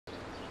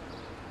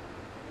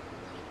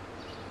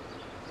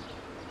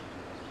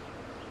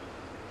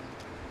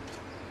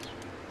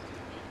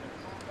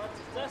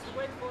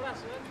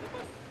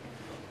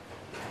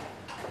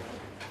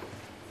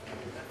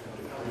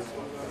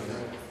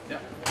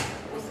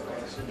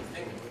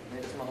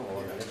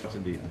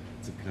Indeed,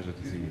 it's a pleasure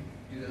to see you.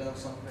 You allow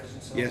some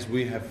questions? Yes,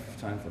 we have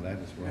time for that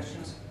as well.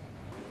 Questions?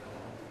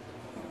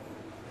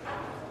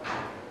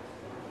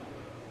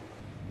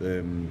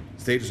 The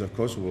status of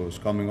Kosovo is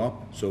coming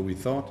up, so we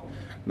thought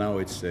now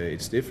it's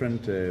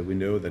different. We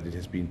know that it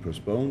has been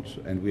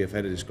postponed, and we have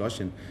had a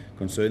discussion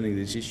concerning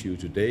this issue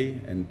today.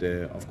 And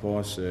of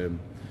course,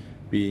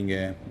 being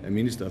a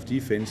Minister of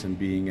Defense and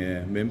being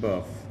a member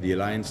of the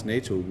alliance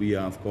NATO, we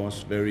are of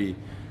course very.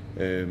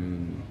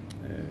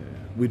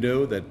 We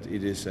know that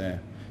it is a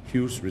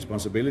huge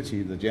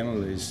responsibility the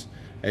General is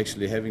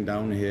actually having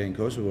down here in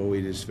Kosovo.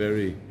 It is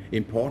very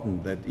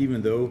important that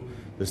even though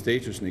the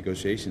status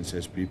negotiations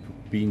has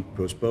been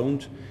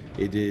postponed,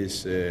 it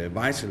is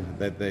vital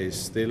that there is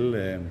still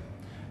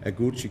a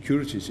good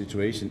security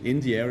situation in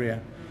the area,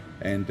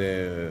 and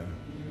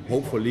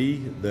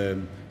hopefully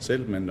the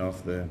settlement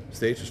of the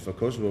status for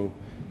Kosovo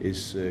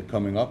is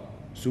coming up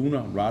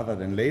sooner rather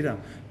than later.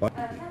 But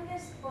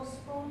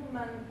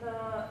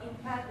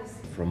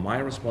from my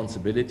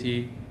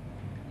responsibility,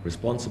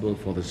 responsible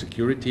for the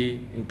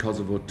security in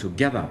Kosovo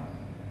together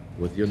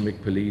with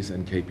UNMIK police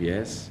and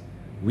KPS,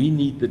 we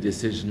need the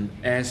decision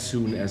as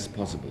soon as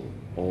possible,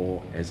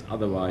 or as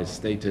otherwise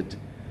stated,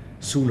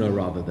 sooner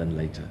rather than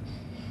later.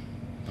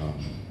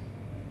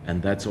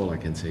 And that's all I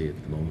can say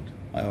at the moment.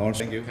 I also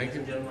Thank you. Thank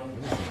you.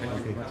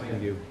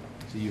 Thank you.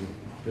 See you.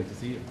 Good to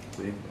see you.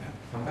 When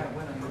are you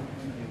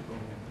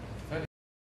going?